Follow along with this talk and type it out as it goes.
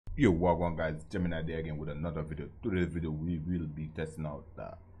Yo, welcome guys, Gemini there again with another video. Today's video we will be testing out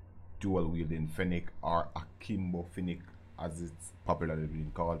the dual wielding FENNEC or AKIMBO FENNEC as it's popularly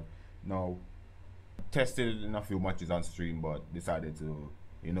being called. Now, tested it in a few matches on stream, but decided to,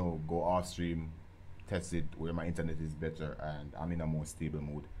 you know, go off stream, test it where my internet is better and I'm in a more stable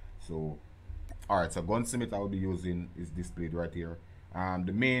mode. So, alright, so gunsmith I will be using is displayed right here.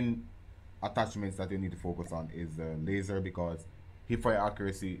 The main attachments that you need to focus on is the laser, because hip fire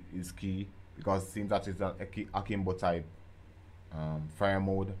accuracy is key, because it seems that it's an AKIMBO type fire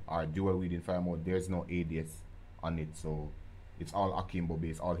mode or dual wielding fire mode. There's no ADS on it, so it's all AKIMBO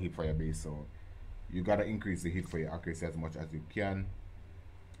based, all hip fire based. So you gotta increase the hip fire accuracy as much as you can.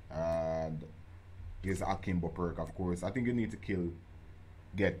 And here's the AKIMBO perk, of course. I think you need to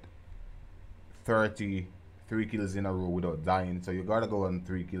get 33 kills in a row without dying. So you gotta go on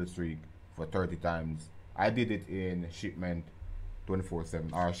 3 kill streak for 30 times. I did it in shipment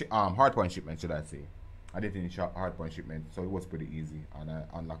 24/7 or hardpoint shipment, should I say. I did it in hardpoint shipment, so it was pretty easy and I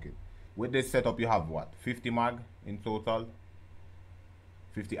unlocked it. With this setup you have what, 50 mag in total,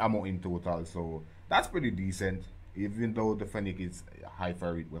 50 ammo in total, so that's pretty decent. Even though the FENNEC is a high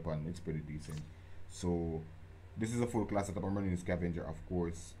fire rate weapon, it's pretty decent. So this is a full class setup. I'm running scavenger, of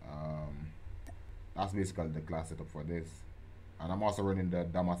course. That's basically the class setup for this, and I'm also running the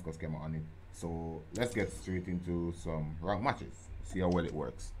Damascus schema on it. So let's get straight into some rank matches, see how well it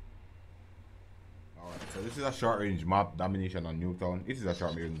works. Alright, so this is a short range map, Domination on Newtown. This is a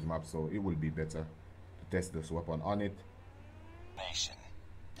short range map, so it will be better to test this weapon on it. Nation.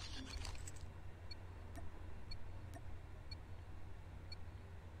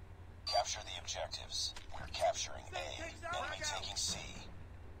 Capture the objectives. We're capturing A. Enemy taking C.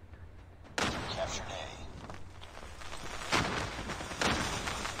 Captured A.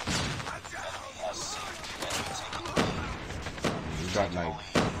 Enemy has C. Enemy taking B. We got like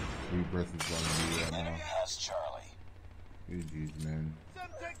 3 persons on B right now. Enemy has Charlie. GG's, man.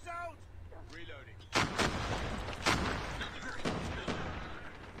 Semtex out! Reloading.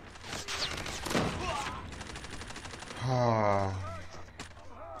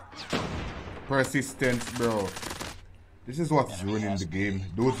 Persistence, bro. This is what's ruining the game.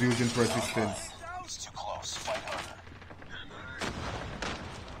 Those using persistence It's too close. Fight harder.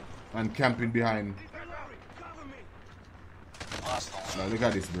 and camping behind. Lost the lead. Now look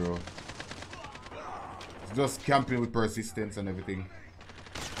at this, bro. It's just camping with persistence and everything.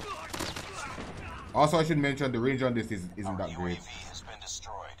 Also, I should mention the range on this isn't that great. UAV has been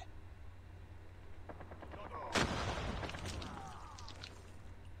destroyed.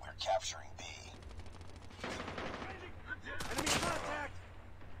 We're capturing B. Enemy contact!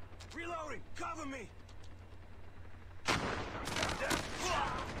 Reloading! Cover me! Oh,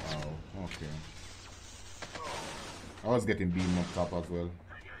 okay. I was getting beamed up top as well.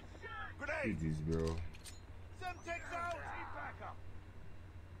 Grenade! GG's, bro. Semtex out! Need backup!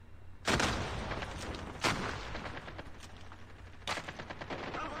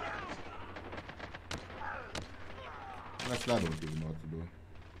 Actually, I don't even know what to do.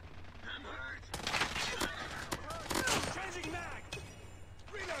 Changing mag!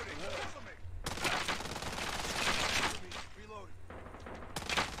 Reloading! Cover me! Reloading.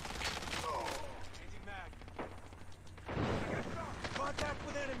 Changing mag. Contact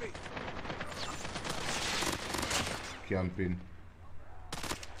with enemy! Camping.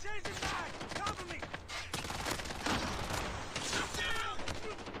 Changing mag! Cover me!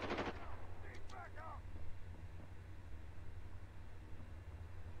 Need backup!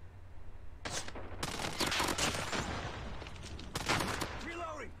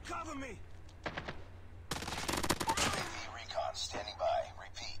 Reloading! Cover me! UAV recon standing by.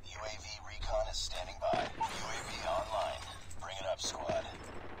 Repeat, UAV recon is standing by. UAV online. Bring it up, squad.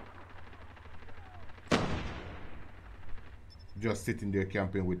 Just sitting there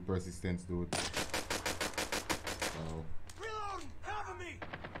camping with persistence, dude. Oh. Reloading! Cover me!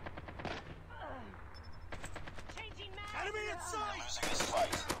 Changing mag. Enemy in sight! Losing this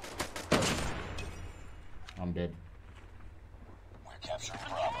fight. I'm dead. We're capturing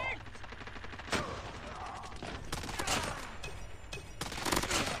Bravo.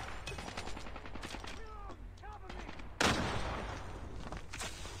 Cover me!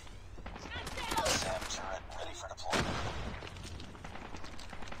 SAM turret ready for deployment.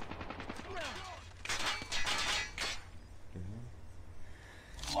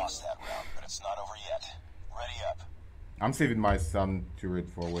 Lost that round, but it's not over yet. Ready up. I'm saving my SAM turret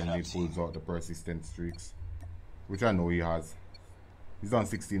for when he pulls out the persistent streaks, which I know he has. He's on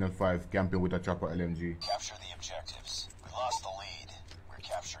 16 and 5, camping with a chopper LMG. Capture the objectives. We lost the lead. We're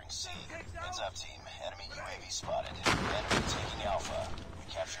capturing C. Heads up, team. Enemy UAV spotted. Enemy taking Alpha. We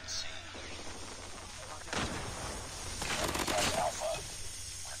captured C.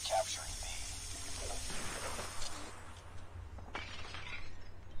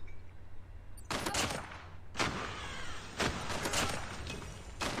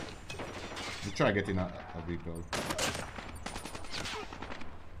 Try getting a vehicle.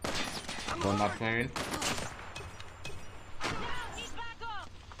 Don't not firing. He's back up.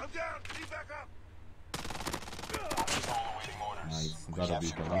 I'm down. Need back up. Patrol awaiting orders. Nice. We Got a captured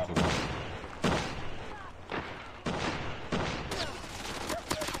vehicle. Bravo.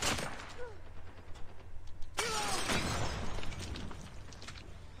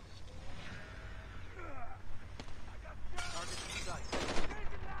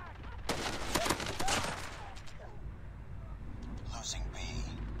 Losing B.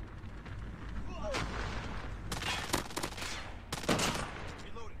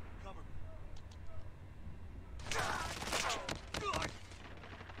 Reloading. Cover me.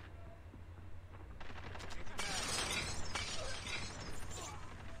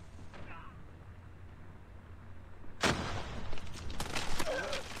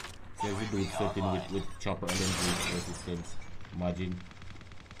 There's a dude setting with chopper LMG resistance. Imagine.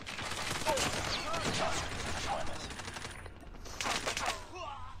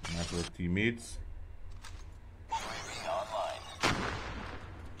 Nice with teammates. UAV online.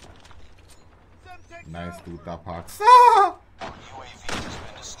 Nice two top hacks. Our UAV has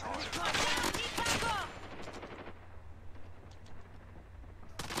been destroyed. He's back up.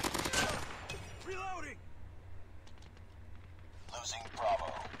 Reloading. Losing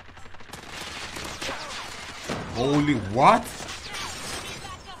Bravo. Holy what?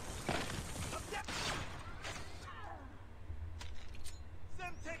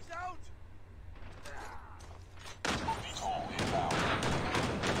 Semtex out. VTOL inbound.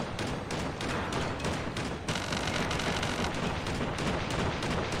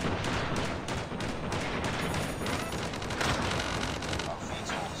 Our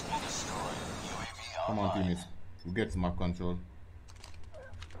VTOL has been destroyed. UAV Come on, online. teammates. We get smart control.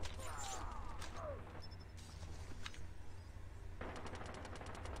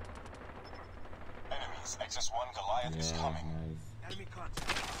 Enemies. XS-1 Goliath is Yeah, coming. nice. Enemy contact.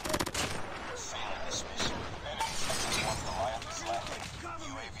 Failing this mission. Enemies. XS-1 Goliath is landing.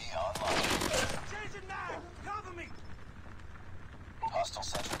 UAV online. Changing mag. Cover me. Hostile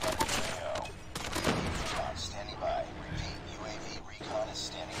sentry gun in AO. Recon standing by. Repeat. UAV recon is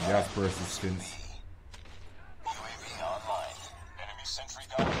standing by. Gas persistence. UAV online. Enemy sentry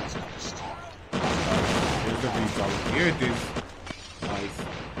gun has been destroyed. Here's the vehicle. Here it is. Nice.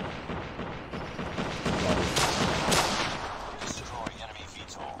 Destroy enemy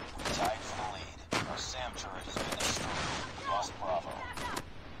VTOL. Tied for the lead. Our SAM turret has been destroyed. We lost Bravo.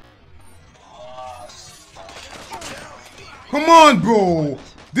 Lost the lead. Come on, bro!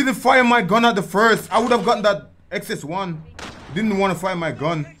 Didn't fire my gun at the first. I would have gotten that XS1. Didn't want to fire my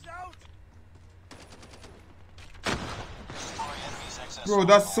gun. Semtex out. Destroy enemy's XS-1 Bro,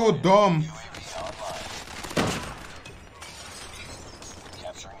 that's so dumb. UAV online.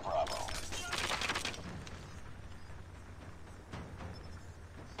 Capturing Bravo.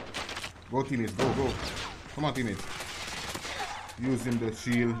 Go, teammates. Go, go. Come on, teammates. Using the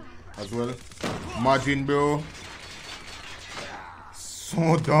shield as well. Imagine, bro.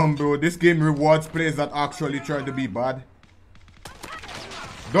 So dumb, bro. This game rewards players that actually try to be bad.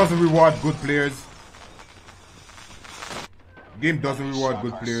 Doesn't reward good players. Game doesn't reward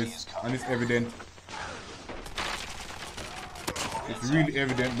good players, and it's evident. It's really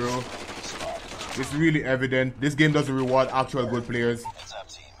evident, bro. It's really evident. This game doesn't reward actual good players. Heads up,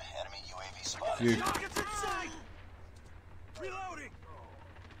 team. Enemy UAV spotted. See, Targets in sight. Reloading.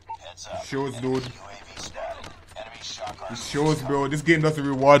 Heads up. shows, Enemy dude. UAV spotted. Enemy shock It RC shows, bro. This game doesn't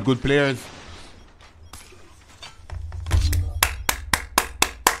reward good players.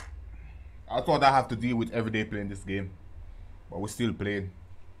 I thought I have to deal with every day playing this game, but we still playing.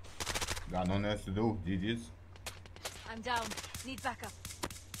 Got nothing else to do. GG's. I'm down. Need backup.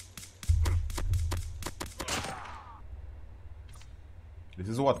 This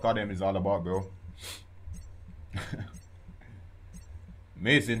is what Goddamn is all about, bro.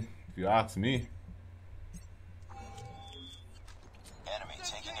 Amazing, if you ask me. Enemy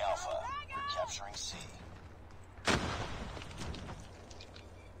taking Alpha. We're capturing C.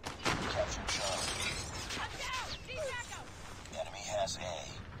 Captured Charlie. I'm down. Need backup. Enemy has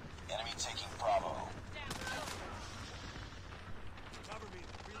A. Enemy taking Bravo. Cover me.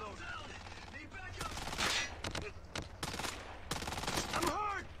 Reloading. Need backup. I'm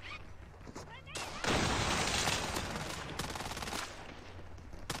hurt.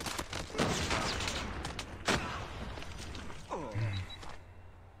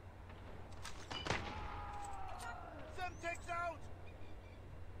 Semtex out.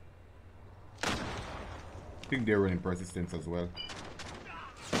 I think they're running persistence as well.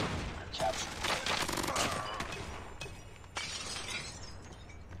 Captured.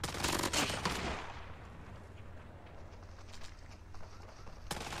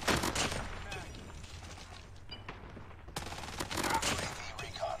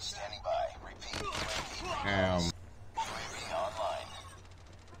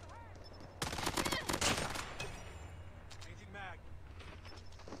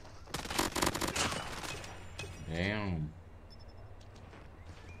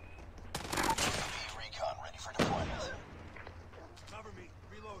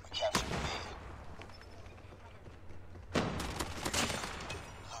 Reloading. We captured B.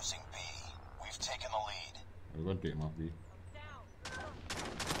 Losing B. We've taken the lead. We're gonna take him off B.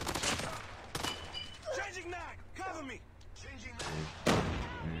 Changing mag. Cover me. Changing mag.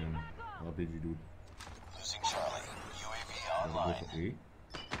 And what did you do? Losing Charlie. UAV Go online. for A.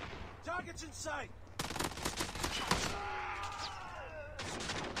 Targets in sight.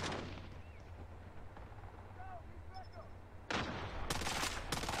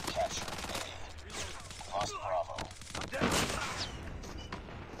 Capture A. Lost Bravo. I'm down.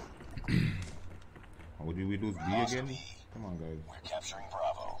 How did we lose B Lost again? B. Come on, guys. We're capturing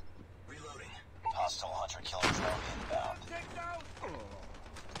Bravo. Reloading. Hostile hunter killer drone inbound. Take down.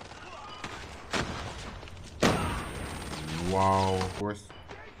 Wow. Of course.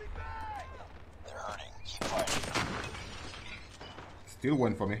 They're hurting. Keep fighting. Still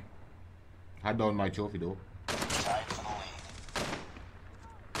one for me. Had down my trophy though. Tied for the lead.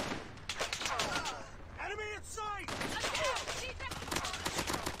 Enemy in sight.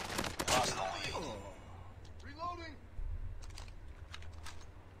 Lost the lead. Reloading.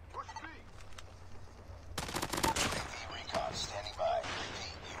 Push B. UAV recon standing by.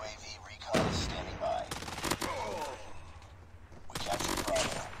 Repeat, UAV recon is standing by. We captured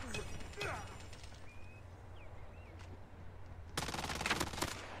Bravo.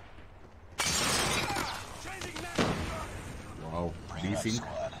 Changing mag. Wow. Bring up Desync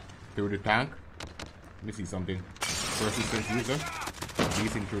squad. through the tank. Let me see something. Persistent user.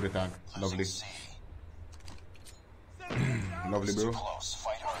 Desync through the tank. Lovely. Losing C. Lovely, bro. Close.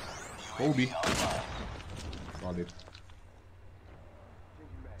 Fight harder. Kobe. UAV online. Solid.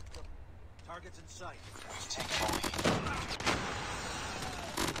 Changing mag. Targets in sight. We've taken the lead.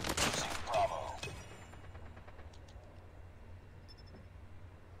 Losing Bravo.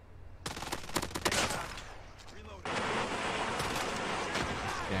 Reloading.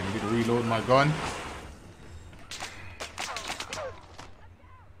 Damn, you need to reload my gun.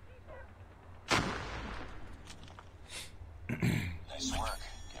 Nice work.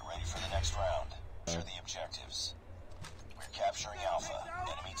 Get ready for the next round. Capture the objectives. We're capturing Alpha.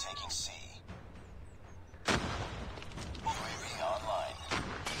 Enemy taking C. UAV online.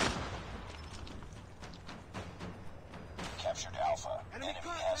 Captured Alpha. Enemy Enemy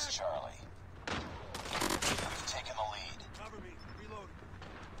contact. has Charlie. We've taken the lead. Cover me. Reloading.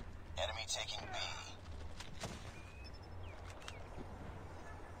 Enemy taking B.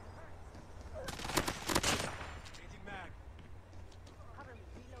 Changing mag.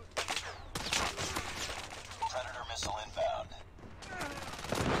 Predator missile inbound.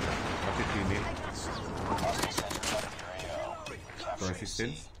 What's it, teammate? Hostile sentry under your AO. Capturing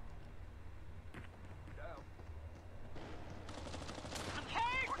Persistence. C.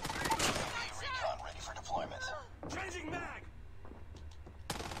 UAV recon ready for deployment. Changing mag.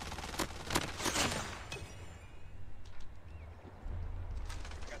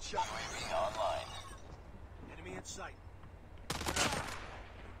 Got shot. UAV online. Enemy in sight.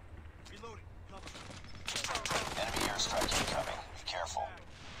 Reloading. Cover. Enemy airstrike incoming. Be careful.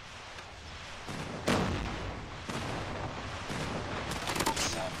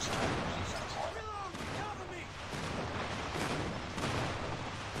 SAM turret ready for deployment. Reload. Cover me.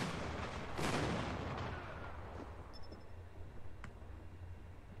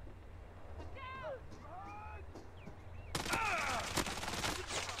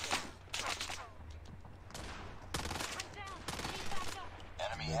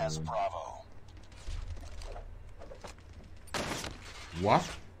 Enemy has Bravo. What?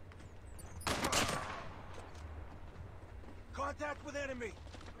 Contact with enemy.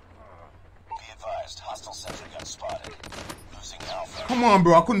 Be advised, hostile sentry gun spotted. Losing Alpha. Come on,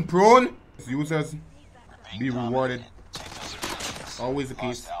 bro. I couldn't prone. Users We're being be rewarded. dominated. Take those positions. Always the Lost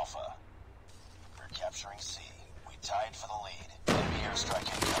case. Alpha. We're capturing C. We tied for the lead. Enemy airstrike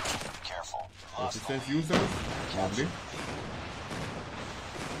incoming. Be careful. Lost the Persistent lead. users. Lovely.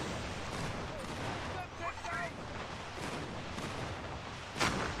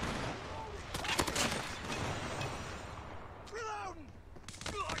 Reloading.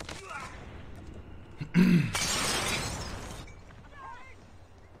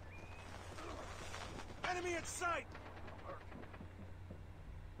 Enemy in sight.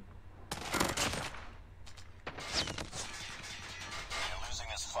 You're losing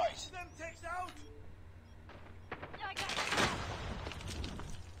this fight. Them takes out.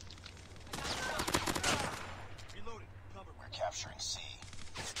 Reloading. Cover. We're capturing C.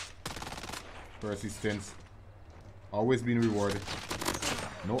 Persistence. Always been rewarded.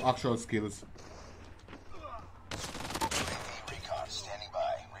 No actual skills. UAV recon standing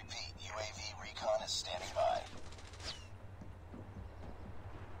by. Repeat, UAV recon is standing by.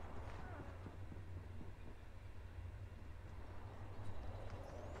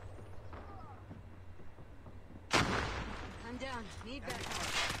 down. Need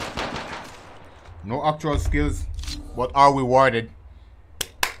backup. No actual skills, but are rewarded.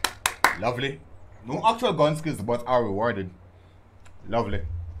 Lovely. No actual gun skills, but are rewarded. Lovely.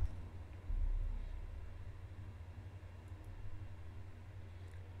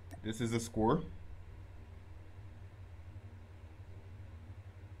 This is the score.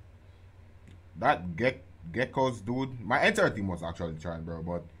 That Gecko's dude, my entire team was actually trying, bro.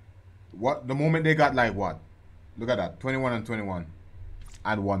 But what the moment they got like what? Look at that, 21 and 21,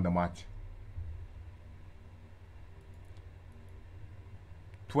 and won the match.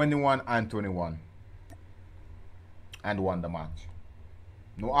 21 and 21, and won the match.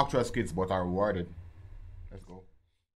 No actual skits, but are rewarded. Let's go.